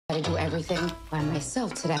Gotta do everything by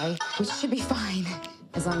myself today, which should be fine,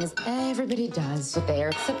 as long as everybody does what they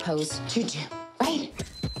are supposed to do, right?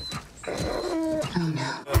 Oh no.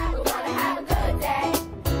 Have a good day,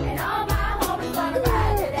 and all my homies gonna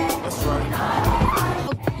ride today. That's right.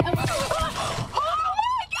 Oh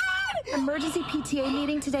my God! Emergency PTA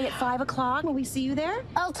meeting today at 5 o'clock. Will we see you there?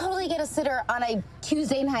 I'll totally get a sitter on a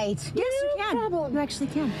Tuesday night. Yes, you can. Problem. You actually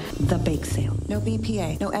can. The bake sale. No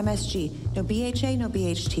BPA, no MSG, no BHA, no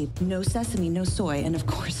BHT, no sesame, no soy, and of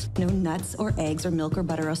course, no nuts or eggs or milk or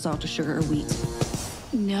butter or salt or sugar or wheat.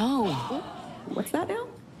 No. What's that now?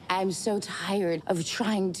 I'm so tired of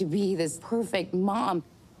trying to be this perfect mom.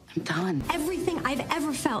 I'm done. Everything I've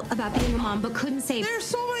ever felt about being a mom but couldn't say. There's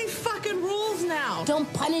so many fucking rules now.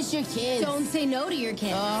 Don't punish your kids. Don't say no to your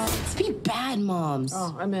kids. Let's be bad moms.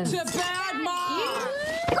 Oh, I'm in. To bad mom!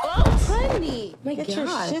 Oh, honey. My Get your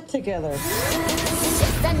shit together.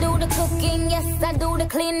 Yes, I do the cooking, yes, I do the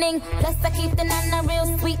cleaning. Plus, I keep the nana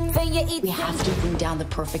real sweet for you eat. We have to bring down the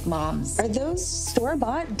perfect moms. Are those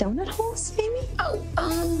store-bought donut holes, Amy? Oh,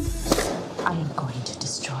 I am going to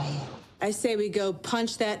destroy you. I say we go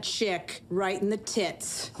punch that chick right in the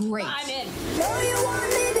tits. Great. I'm in. Know you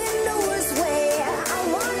want it in the worst way.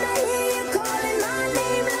 I wanna hear you calling my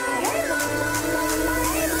name like, hey, mama,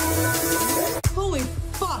 hey, mama. Holy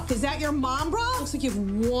fuck, is that your mom, bro? Looks like you have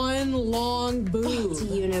one long boob. It's a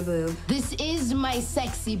uniboob. This is my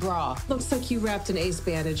sexy bra. Looks like you wrapped an ace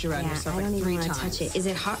bandage around yourself I don't like even 3 want times. to touch it. Is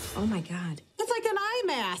it hot? Oh my God. It's like an eye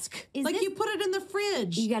mask. Is like it? you put it in the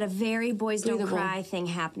fridge. You got a very boys don't Breathable. cry thing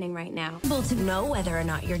happening right now. Able to know whether or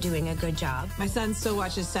not you're doing a good job. My son still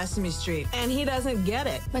watches Sesame Street, and he doesn't get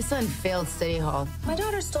it. My son failed City Hall. My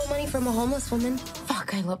daughter stole money from a homeless woman.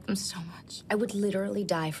 Fuck, I love them so much. I would literally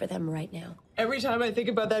die for them right now. Every time I think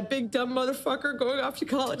about that big dumb motherfucker going off to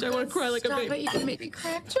college, I want to cry like a Stop baby. it, you can make me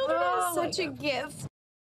cry. Children are such a gift.